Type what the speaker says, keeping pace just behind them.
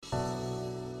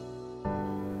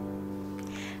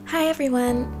Hi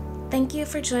everyone! Thank you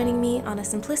for joining me on A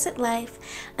Simplicit Life,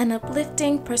 an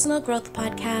uplifting personal growth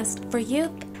podcast for youth.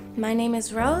 My name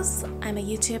is Rose, I'm a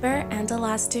YouTuber and a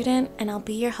law student, and I'll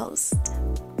be your host.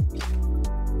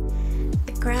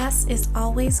 The grass is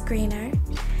always greener,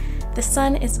 the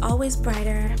sun is always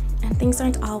brighter, and things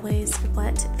aren't always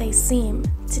what they seem.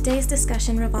 Today's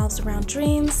discussion revolves around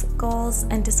dreams, goals,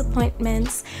 and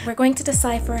disappointments. We're going to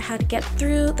decipher how to get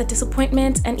through the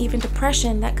disappointment and even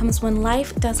depression that comes when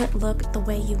life doesn't look the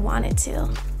way you want it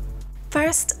to.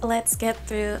 First, let's get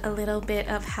through a little bit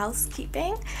of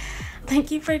housekeeping.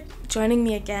 Thank you for joining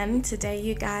me again today,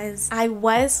 you guys. I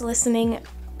was listening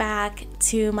back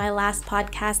to my last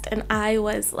podcast and I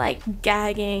was like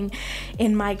gagging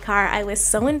in my car. I was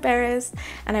so embarrassed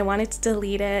and I wanted to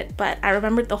delete it, but I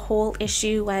remembered the whole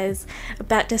issue was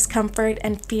about discomfort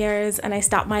and fears, and I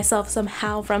stopped myself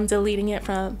somehow from deleting it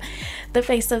from the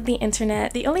face of the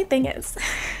internet. The only thing is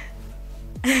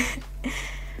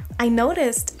I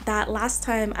noticed that last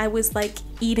time I was like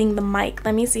eating the mic.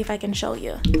 Let me see if I can show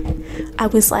you. I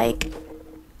was like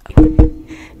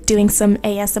doing some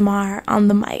ASMR on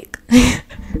the mic.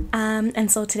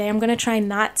 And so today I'm gonna try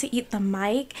not to eat the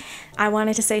mic. I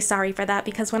wanted to say sorry for that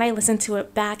because when I listened to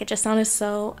it back, it just sounded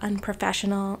so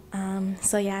unprofessional.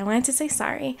 So yeah, I wanted to say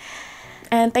sorry.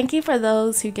 And thank you for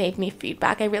those who gave me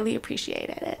feedback. I really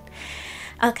appreciated it.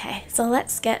 Okay, so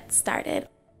let's get started.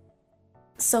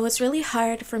 So it's really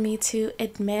hard for me to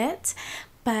admit,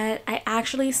 but I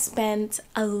actually spent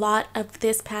a lot of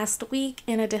this past week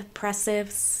in a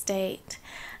depressive state.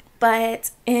 But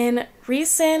in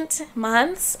recent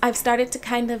months, I've started to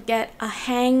kind of get a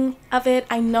hang of it.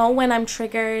 I know when I'm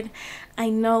triggered. I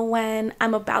know when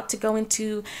I'm about to go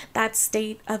into that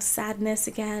state of sadness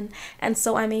again. And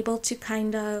so I'm able to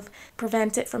kind of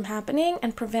prevent it from happening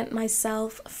and prevent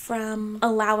myself from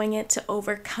allowing it to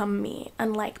overcome me,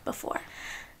 unlike before.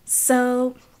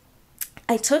 So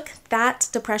I took that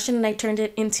depression and I turned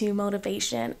it into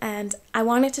motivation. And I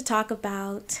wanted to talk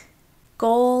about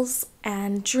goals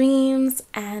and dreams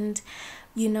and,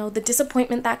 you know, the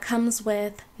disappointment that comes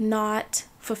with not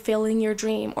fulfilling your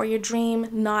dream or your dream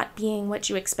not being what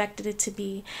you expected it to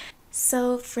be.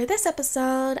 So for this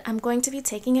episode, I'm going to be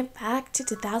taking it back to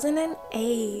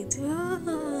 2008.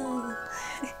 Ooh.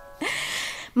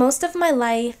 Most of my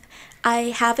life,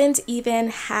 I haven't even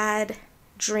had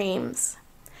dreams.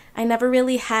 I never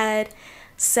really had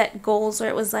set goals where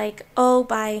it was like, oh,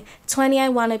 by 20 I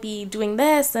want to be doing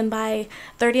this, and by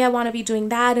 30 I want to be doing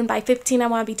that, and by 15 I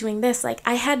want to be doing this. Like,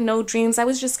 I had no dreams. I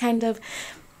was just kind of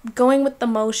going with the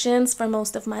motions for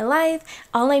most of my life.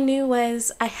 All I knew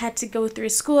was I had to go through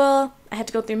school, I had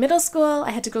to go through middle school,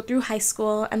 I had to go through high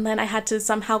school, and then I had to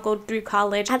somehow go through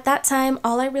college. At that time,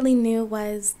 all I really knew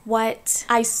was what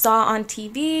I saw on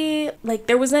TV. Like,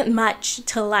 there wasn't much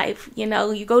to life, you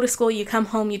know? You go to school, you come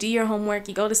home, you do your homework,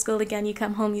 you go to school again, you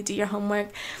come home, you do your homework.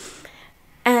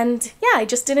 And yeah, I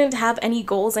just didn't have any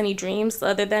goals, any dreams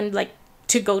other than like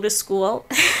to go to school.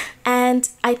 And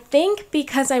I think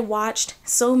because I watched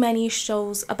so many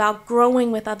shows about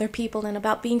growing with other people and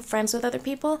about being friends with other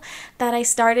people, that I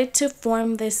started to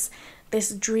form this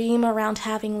dream around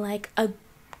having like a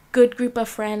good group of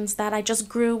friends that I just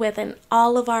grew with, and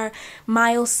all of our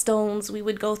milestones we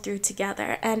would go through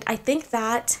together. And I think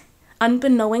that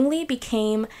unbeknowingly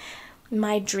became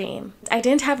my dream. I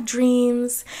didn't have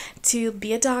dreams to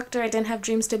be a doctor. I didn't have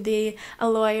dreams to be a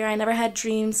lawyer. I never had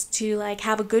dreams to like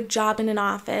have a good job in an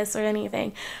office or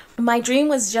anything. My dream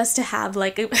was just to have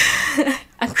like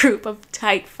a group of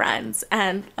tight friends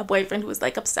and a boyfriend who was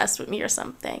like obsessed with me or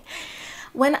something.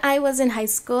 When I was in high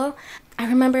school, I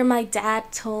remember my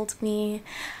dad told me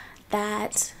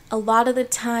that a lot of the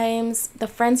times the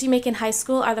friends you make in high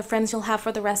school are the friends you'll have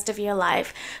for the rest of your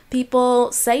life.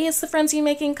 People say it's the friends you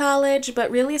make in college,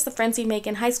 but really it's the friends you make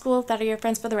in high school that are your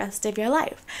friends for the rest of your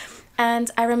life.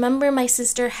 And I remember my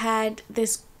sister had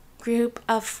this group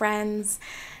of friends,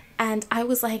 and I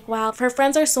was like, wow, her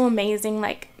friends are so amazing.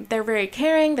 Like, they're very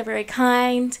caring, they're very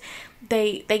kind.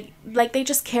 They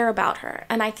just care about her,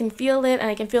 and I can feel it, and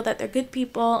I can feel that they're good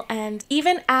people. And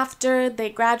even after they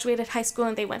graduated high school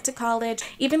and they went to college,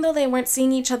 even though they weren't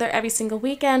seeing each other every single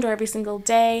weekend or every single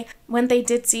day, when they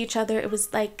did see each other, it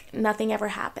was like nothing ever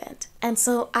happened. And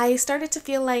so I started to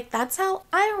feel like that's how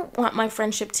I want my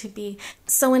friendship to be.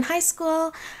 So in high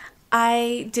school,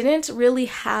 I didn't really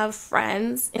have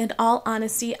friends. In all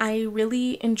honesty, I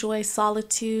really enjoy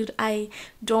solitude. I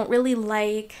don't really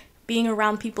like being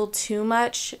around people too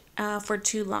much for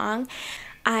too long.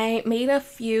 I made a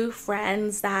few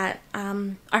friends that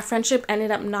our friendship ended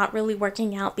up not really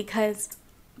working out because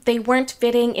they weren't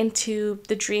fitting into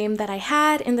the dream that I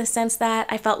had, in the sense that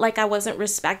I felt like I wasn't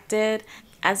respected.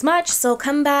 as much. So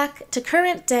come back to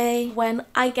current day. When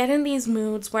I get in these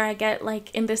moods where I get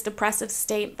like in this depressive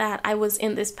state that I was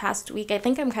in this past week, I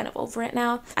think I'm kind of over it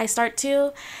now. I start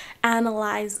to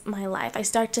analyze my life. I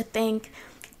start to think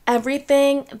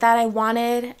everything that I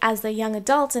wanted as a young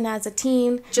adult and as a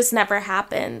teen just never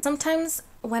happened. Sometimes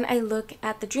when I look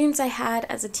at the dreams I had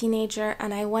as a teenager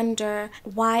and I wonder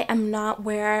why I'm not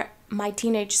where my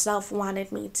teenage self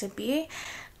wanted me to be,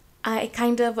 I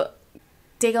kind of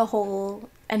dig a hole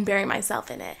and bury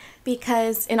myself in it.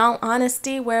 Because in all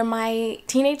honesty, where my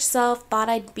teenage self thought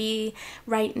I'd be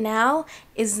right now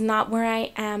is not where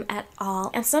I am at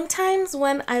all. And sometimes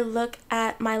when I look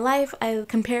at my life, I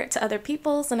compare it to other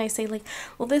people's and I say like,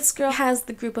 well, this girl has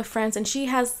the group of friends and she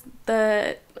has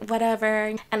the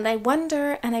whatever, and I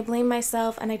wonder and I blame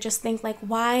myself and I just think like,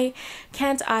 why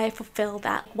can't I fulfill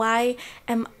that? Why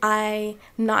am I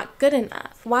not good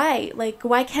enough? Why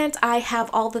can't I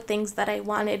have all the things that I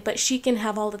wanted but she can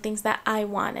have all the things that I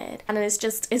wanted? And it's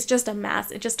just a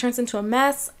mess. It just turns into a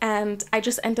mess and I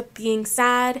just end up being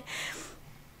sad.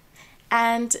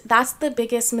 And that's the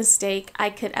biggest mistake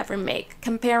I could ever make,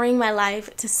 comparing my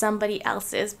life to somebody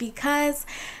else's, because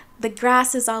the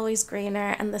grass is always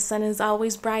greener and the sun is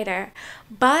always brighter,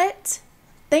 but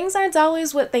things aren't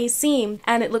always what they seem.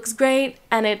 And it looks great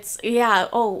and it's, yeah,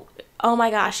 oh my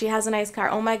gosh, she has a nice car.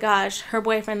 Oh my gosh, her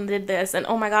boyfriend did this. And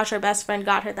oh my gosh, her best friend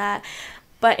got her that.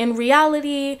 But in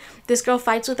reality, this girl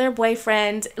fights with her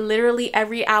boyfriend literally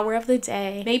every hour of the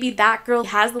day. Maybe that girl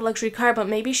has the luxury car, but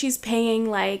maybe she's paying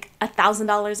like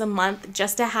 $1,000 a month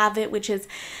just to have it, which is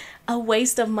a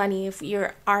waste of money if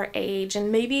you're our age.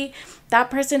 And maybe that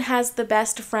person has the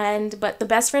best friend, but the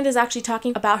best friend is actually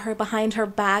talking about her behind her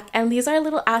back. And these are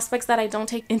little aspects that I don't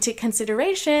take into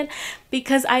consideration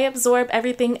because I absorb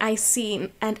everything I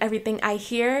see and everything I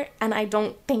hear and I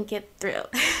don't think it through.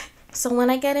 So when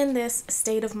I get in this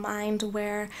state of mind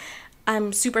where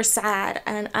I'm super sad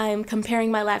and I'm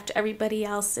comparing my life to everybody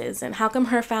else's, and how come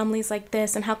her family's like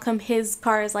this, and how come his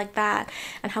car is like that,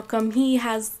 and how come he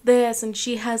has this and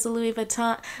she has a Louis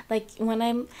Vuitton, like when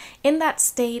I'm in that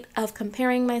state of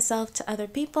comparing myself to other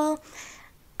people,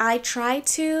 I try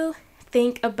to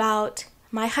think about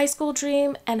my high school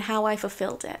dream and how I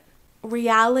fulfilled it.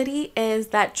 Reality is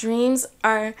that dreams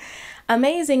are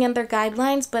amazing and they're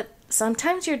guidelines, but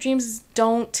sometimes your dreams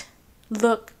don't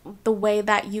look the way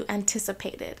that you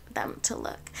anticipated them to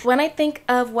look. When I think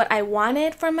of what I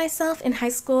wanted for myself in high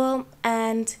school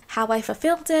and how I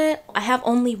fulfilled it, I have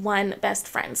only one best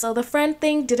friend. So the friend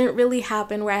thing didn't really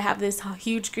happen where I have this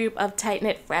huge group of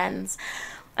tight-knit friends.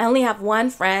 I only have one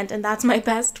friend and that's my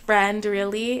best friend,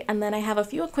 really. And then I have a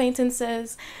few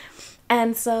acquaintances.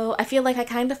 And so I feel like I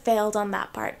kind of failed on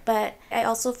that part, but I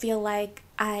also feel like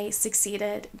I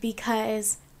succeeded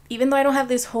because even though I don't have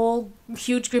this whole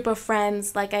huge group of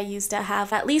friends like I used to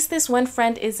have, at least this one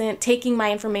friend isn't taking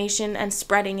my information and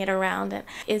spreading it around and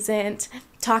isn't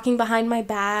talking behind my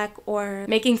back or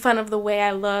making fun of the way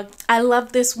I look. I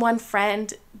love this one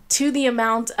friend to the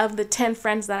amount of the 10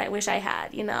 friends that I wish I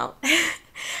had, you know?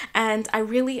 And I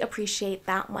really appreciate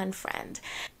that one friend.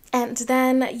 And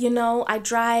then, you know, I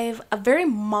drive a very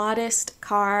modest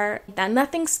car, that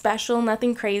nothing special,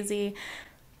 nothing crazy.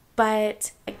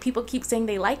 But like, people keep saying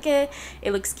they like it.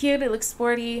 It looks cute. It looks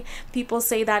sporty. People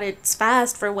say that it's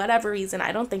fast for whatever reason.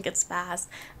 I don't think it's fast.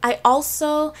 I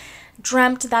also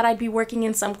dreamt that I'd be working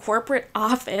in some corporate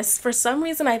office. For some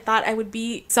reason, I thought I would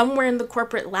be somewhere in the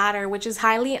corporate ladder, which is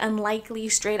highly unlikely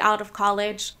straight out of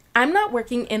college. I'm not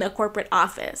working in a corporate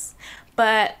office,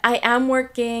 but I am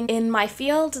working in my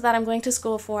field that I'm going to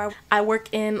school for. I work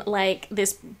in like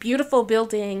this beautiful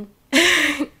building.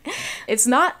 It's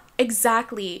not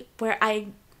exactly where I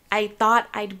thought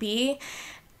I'd be.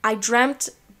 I dreamt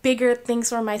bigger things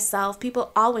for myself.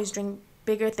 People always dream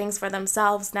bigger things for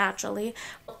themselves naturally.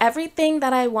 Everything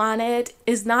that I wanted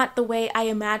is not the way I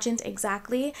imagined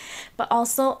exactly, but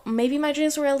also maybe my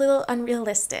dreams were a little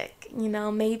unrealistic. You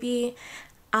know, maybe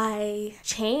I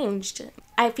changed.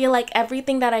 I feel like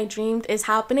everything that I dreamed is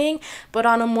happening, but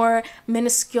on a more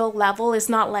minuscule level. It's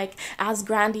not like as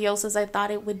grandiose as I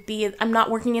thought it would be. I'm not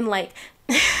working in like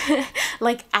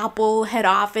like Apple head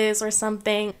office or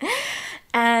something.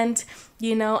 And,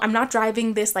 you know, I'm not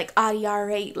driving this like Audi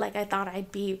R8 like I thought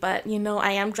I'd be, but, you know,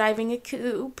 I am driving a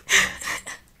coupe.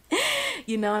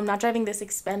 You know, I'm not driving this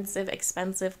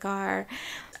expensive car.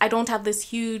 I don't have this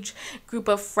huge group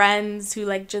of friends who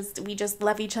like we just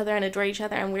love each other and adore each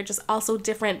other and we're just all so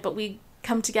different, but we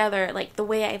come together like the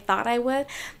way I thought I would.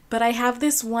 But I have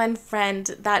this one friend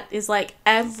that is like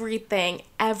everything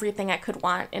I could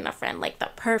want in a friend, like the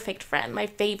perfect friend, my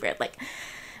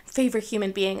favorite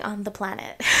human being on the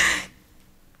planet.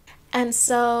 And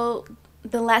so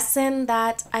The lesson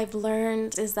that I've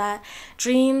learned is that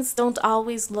dreams don't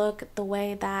always look the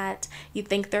way that you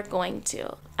think they're going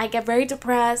to. I get very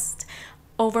depressed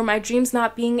over my dreams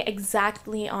not being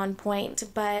exactly on point,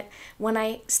 but when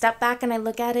I step back and I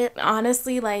look at it,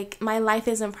 honestly, like, my life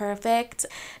isn't perfect.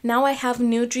 Now I have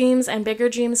new dreams and bigger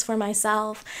dreams for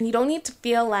myself. You don't need to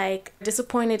feel like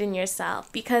disappointed in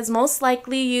yourself, because most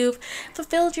likely you've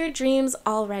fulfilled your dreams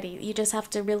already. You just have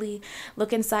to really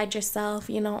look inside yourself,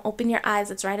 open your eyes.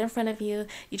 It's right in front of you.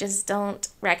 You just don't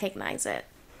recognize it.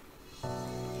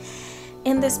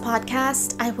 In this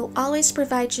podcast, I will always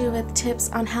provide you with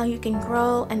tips on how you can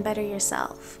grow and better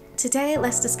yourself. Today,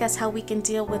 let's discuss how we can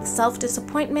deal with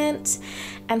self-disappointment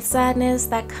and sadness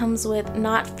that comes with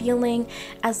not feeling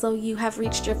as though you have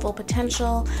reached your full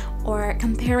potential or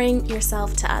comparing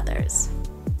yourself to others.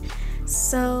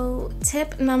 So,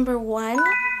 tip number 1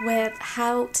 with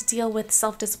how to deal with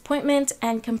self-disappointment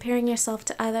and comparing yourself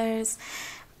to others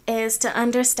is to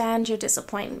understand your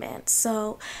disappointment.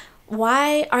 So,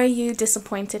 why are you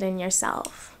disappointed in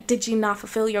yourself? Did you not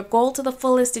fulfill your goal to the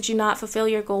fullest? Did you not fulfill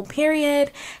your goal,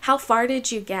 period? How far did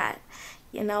you get?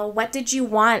 What did you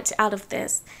want out of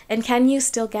this? And can you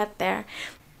still get there?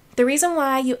 The reason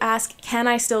why you ask, can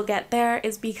I still get there,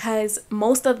 is because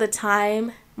most of the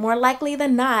time, more likely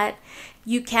than not,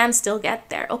 you can still get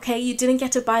there. Okay, you didn't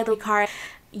get to buy the car.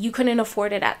 You couldn't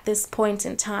afford it at this point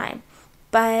in time.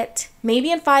 But maybe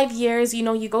in 5 years,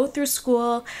 you go through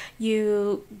school,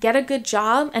 you get a good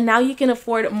job, and now you can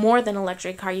afford more than an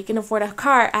electric car. You can afford a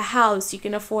car, a house, you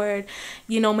can afford,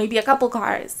 maybe a couple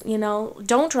cars.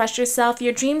 Don't rush yourself.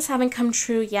 Your dreams haven't come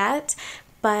true yet,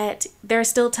 but there's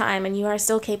still time and you are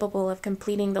still capable of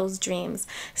completing those dreams.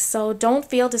 So don't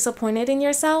feel disappointed in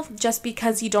yourself just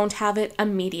because you don't have it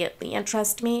immediately. And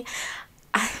trust me,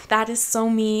 that is so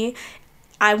me.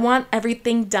 I want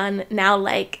everything done now,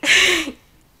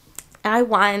 I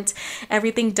want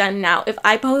everything done now. If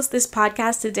I post this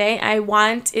podcast today, I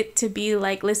want it to be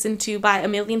listened to by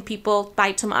 1 million people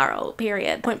by tomorrow,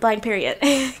 period. Point blank, period.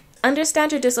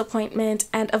 Understand your disappointment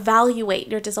and evaluate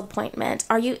your disappointment.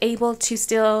 Are you able to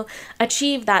still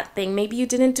achieve that thing? Maybe you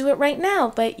didn't do it right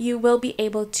now, but you will be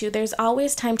able to. There's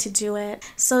always time to do it.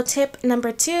 So tip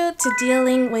number 2 to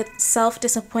dealing with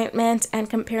self-disappointment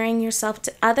and comparing yourself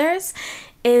to others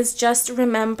is just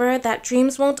remember that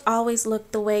dreams won't always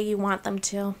look the way you want them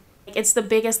to. It's the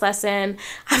biggest lesson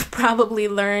I've probably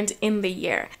learned in the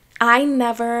year. I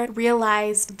never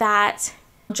realized that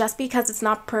just because it's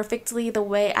not perfectly the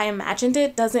way I imagined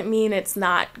it doesn't mean it's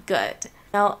not good.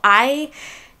 I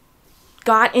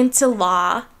got into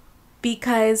law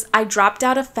because I dropped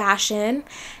out of fashion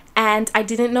and I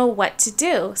didn't know what to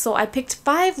do. So I picked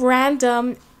 5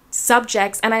 random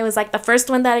subjects and I was like, the first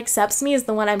one that accepts me is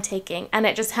the one I'm taking. And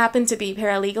it just happened to be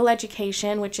paralegal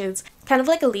education, which is kind of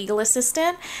like a legal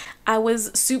assistant. I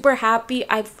was super happy.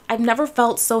 I've never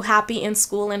felt so happy in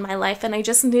school in my life, and I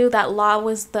just knew that law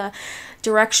was the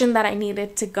direction that I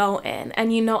needed to go in.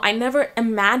 And I never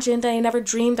imagined, I never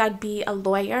dreamed I'd be a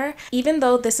lawyer. Even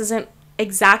though this isn't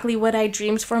exactly what I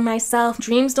dreamed for myself,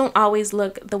 dreams don't always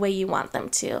look the way you want them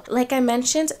to. Like I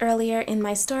mentioned earlier in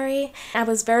my story, I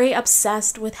was very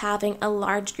obsessed with having a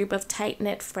large group of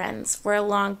tight-knit friends for a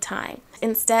long time.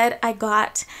 Instead, I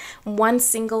got one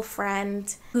single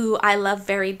friend who I love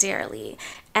very dearly.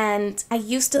 And I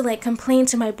used to complain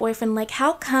to my boyfriend,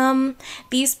 how come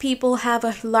these people have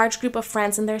a large group of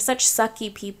friends and they're such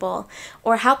sucky people?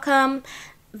 Or how come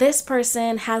this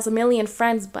person has 1 million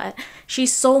friends, but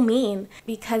she's so mean?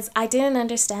 Because I didn't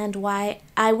understand why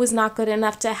I was not good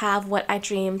enough to have what I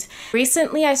dreamed.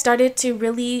 Recently, I started to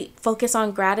really focus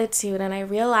on gratitude, and I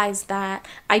realized that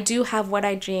I do have what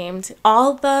I dreamed.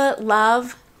 All the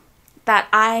love that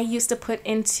I used to put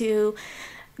into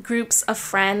groups of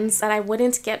friends that I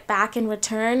wouldn't get back in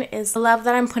return is the love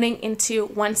that I'm putting into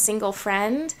one single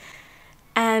friend.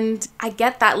 And I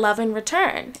get that love in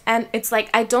return. And it's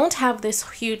I don't have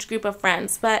this huge group of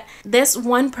friends, but this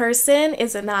one person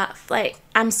is enough.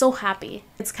 I'm so happy.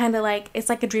 It's kind of it's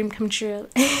like a dream come true.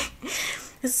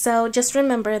 So just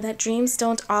remember that dreams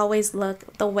don't always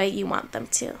look the way you want them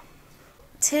to.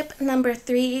 Tip number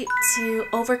 3 to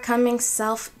overcoming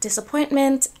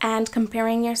self-disappointment and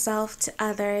comparing yourself to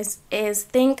others is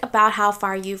think about how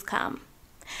far you've come.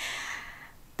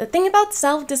 The thing about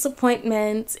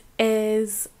self-disappointment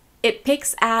is it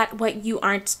picks at what you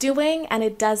aren't doing and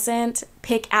it doesn't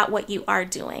pick at what you are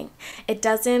doing. It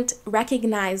doesn't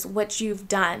recognize what you've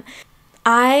done.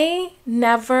 I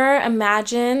never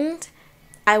imagined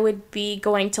I would be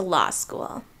going to law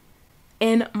school.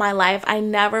 in my life. I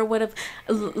never would have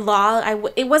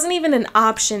it wasn't even an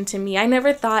option to me. I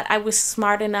never thought I was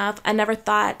smart enough. I never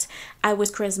thought I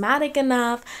was charismatic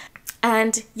enough.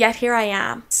 And yet here I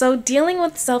am. So dealing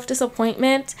with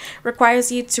self-disappointment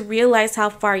requires you to realize how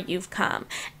far you've come.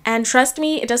 And trust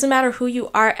me, it doesn't matter who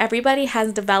you are, everybody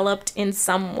has developed in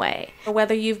some way.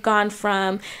 Whether you've gone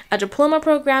from a diploma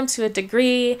program to a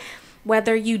degree,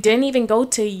 whether you didn't even go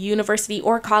to university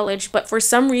or college, but for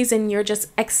some reason you're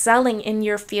just excelling in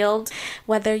your field,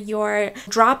 whether you're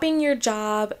dropping your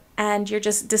job and you're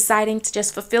just deciding to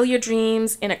just fulfill your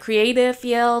dreams in a creative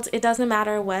field, it doesn't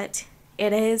matter what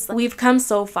it is. We've come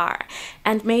so far,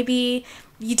 and maybe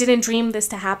you didn't dream this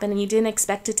to happen and you didn't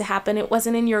expect it to happen. It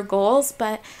wasn't in your goals,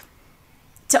 but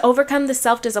to overcome the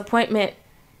self-disappointment,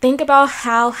 think about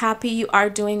how happy you are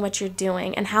doing what you're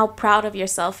doing and how proud of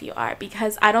yourself you are,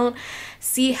 because I don't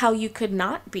see how you could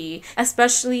not be,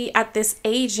 especially at this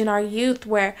age in our youth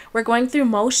where we're going through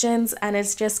motions and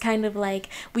it's just kind of like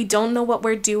we don't know what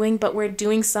we're doing, but we're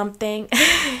doing something.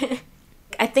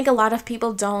 I think a lot of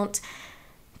people don't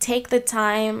take the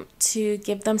time to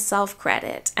give themselves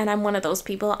credit, and I'm one of those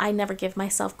people. I never give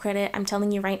myself credit. I'm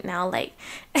telling you right now, like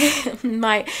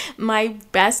my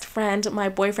best friend, my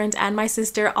boyfriend, and my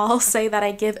sister all say that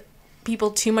I give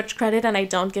people too much credit and I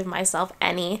don't give myself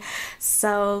any.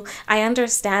 So I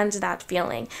understand that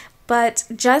feeling, but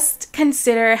just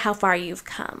consider how far you've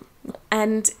come.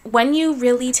 And when you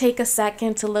really take a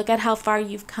second to look at how far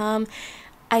you've come,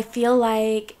 I feel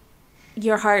like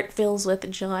your heart fills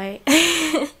with joy.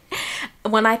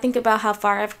 When I think about how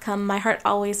far I've come, my heart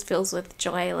always fills with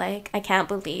joy. Like, I can't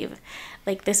believe,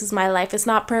 like, this is my life. It's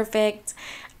not perfect.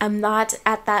 I'm not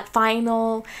at that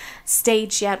final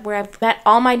stage yet where I've met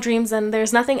all my dreams and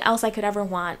there's nothing else I could ever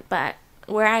want. But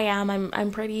where I am,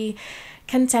 I'm pretty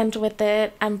content with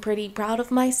it. I'm pretty proud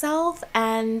of myself,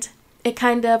 and it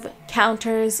kind of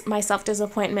counters my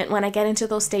self-disappointment when I get into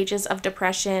those stages of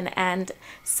depression and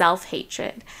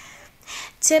self-hatred.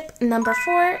 Tip number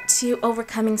 4 to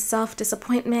overcoming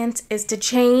self-disappointment is to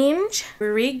change,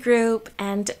 regroup,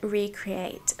 and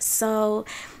recreate. So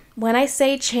when I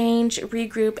say change,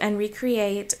 regroup, and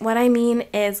recreate, what I mean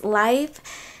is life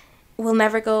will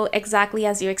never go exactly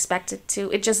as you expect it to.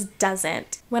 It just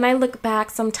doesn't. When I look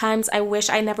back, sometimes I wish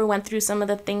I never went through some of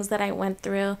the things that I went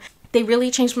through. They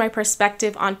really changed my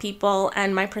perspective on people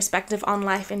and my perspective on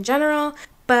life in general,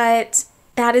 but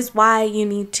that is why you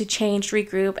need to change,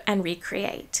 regroup, and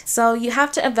recreate. So you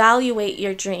have to evaluate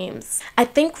your dreams. I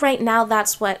think right now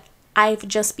that's what I've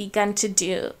just begun to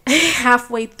do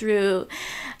halfway through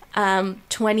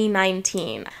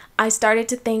 2019. I started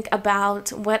to think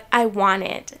about what I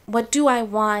wanted. What do I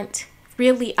want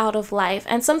really out of life?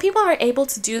 And some people are able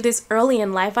to do this early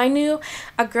in life. I knew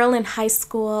a girl in high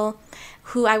school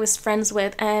who I was friends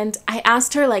with, and I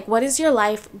asked her, like, what is your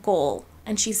life goal?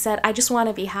 And she said, I just want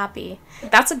to be happy.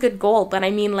 That's a good goal, but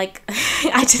I mean, like,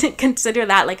 I didn't consider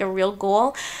that like a real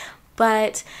goal.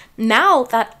 But now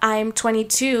that I'm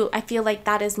 22, I feel like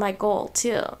that is my goal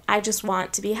too. I just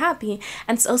want to be happy.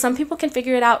 And so some people can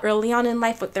figure it out early on in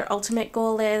life what their ultimate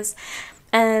goal is.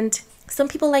 And some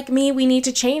people like me, we need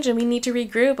to change and we need to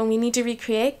regroup and we need to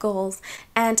recreate goals.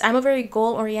 And I'm a very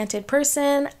goal-oriented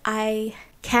person. I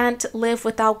can't live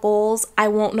without goals. I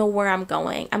won't know where I'm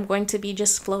going. I'm going to be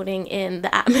just floating in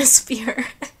the atmosphere.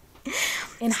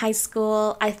 In high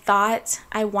school, I thought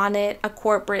I wanted a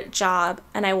corporate job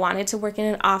and I wanted to work in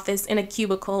an office, in a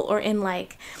cubicle, or in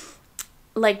like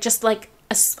just like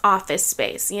a office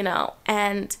space, you know.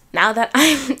 And now that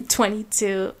I'm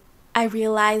 22, I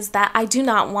realize that I do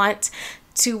not want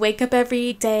to wake up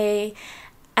every day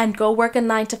and go work a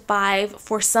 9-to-5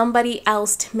 for somebody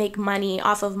else to make money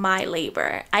off of my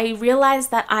labor. I realized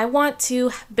that I want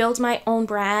to build my own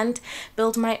brand,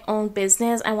 build my own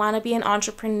business. I want to be an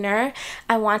entrepreneur.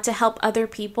 I want to help other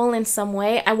people in some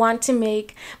way. I want to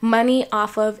make money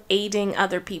off of aiding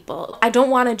other people. I don't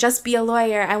want to just be a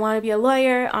lawyer. I want to be a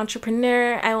lawyer,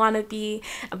 entrepreneur. I want to be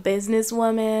a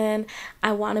businesswoman.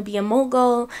 I want to be a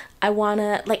mogul. I want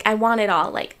it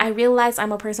all. Like, I realize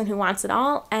I'm a person who wants it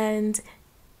all, and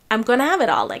I'm going to have it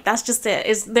all. Like, that's just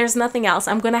it. There's nothing else.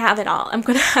 I'm going to have it all. I'm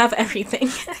going to have everything.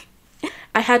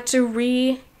 I had to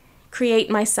recreate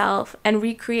myself and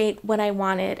recreate what I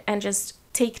wanted and just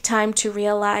take time to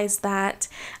realize that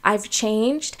I've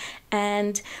changed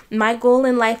and my goal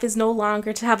in life is no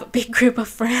longer to have a big group of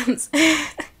friends.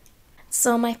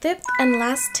 So my 5th and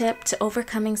last tip to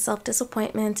overcoming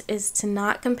self-disappointment is to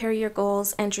not compare your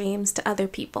goals and dreams to other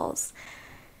people's.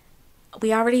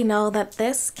 We already know that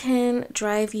this can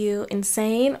drive you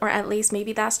insane, or at least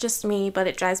maybe that's just me, but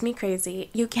it drives me crazy.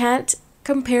 You can't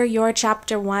compare your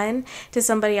chapter 1 to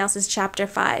somebody else's chapter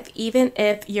 5, even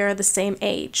if you're the same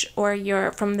age or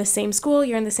you're from the same school,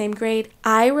 you're in the same grade.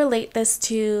 I relate this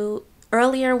to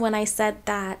earlier when I said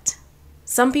that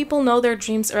some people know their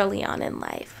dreams early on in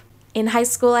life. In high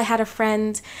school, I had a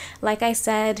friend, like I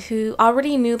said, who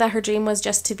already knew that her dream was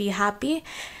just to be happy.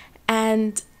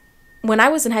 And when I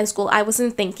was in high school, I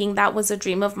wasn't thinking that was a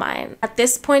dream of mine. At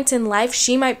this point in life,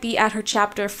 she might be at her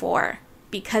chapter 4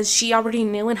 because she already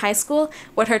knew in high school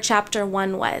what her chapter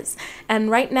 1 was.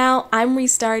 And right now, I'm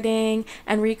restarting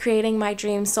and recreating my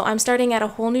dreams. So I'm starting at a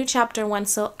whole new chapter 1.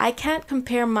 So I can't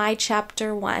compare my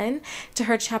chapter 1 to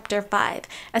her chapter 5,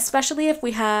 especially if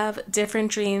we have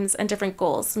different dreams and different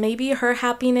goals. Maybe her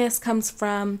happiness comes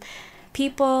from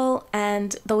people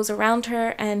and those around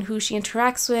her and who she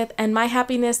interacts with, and my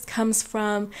happiness comes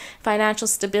from financial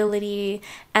stability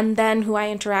and then who I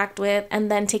interact with,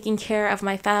 and then taking care of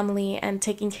my family and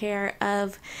taking care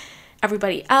of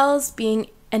everybody else, being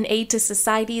an aid to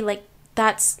society. Like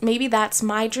that's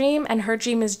my dream, and her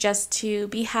dream is just to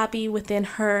be happy within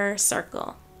her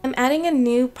circle. I'm adding a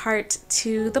new part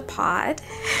to the pod.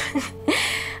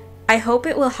 I hope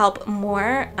it will help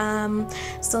more.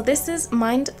 So this is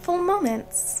Mindful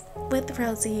Moments with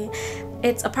Rosie.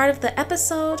 It's a part of the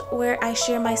episode where I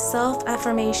share my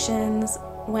self-affirmations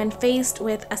when faced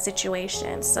with a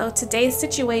situation. So today's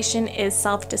situation is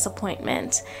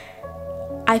self-disappointment.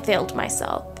 I failed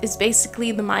myself is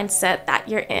basically the mindset that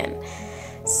you're in.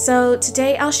 So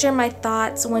today I'll share my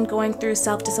thoughts when going through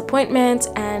self-disappointment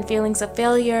and feelings of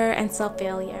failure and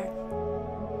self-failure.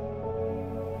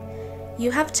 You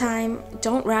have time,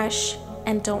 don't rush,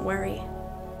 and don't worry.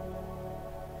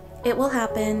 It will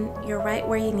happen, you're right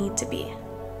where you need to be.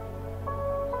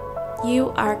 You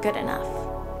are good enough.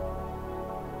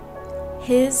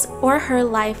 His or her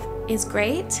life is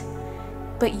great,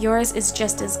 but yours is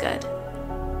just as good.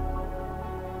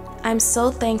 I'm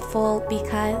so thankful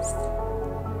because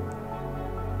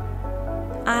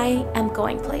I am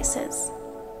going places.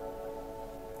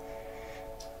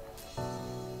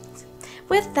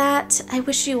 With that, I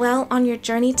wish you well on your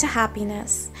journey to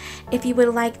happiness. If you would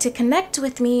like to connect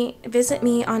with me, visit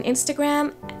me on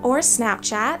Instagram or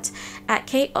Snapchat at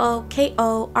KOKORO.SE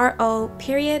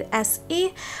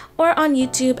or on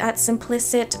YouTube at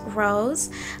Simplicit Rose.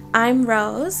 I'm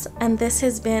Rose, and this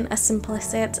has been a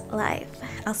Simplicit Life.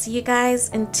 I'll see you guys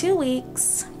in 2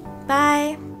 weeks.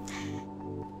 Bye.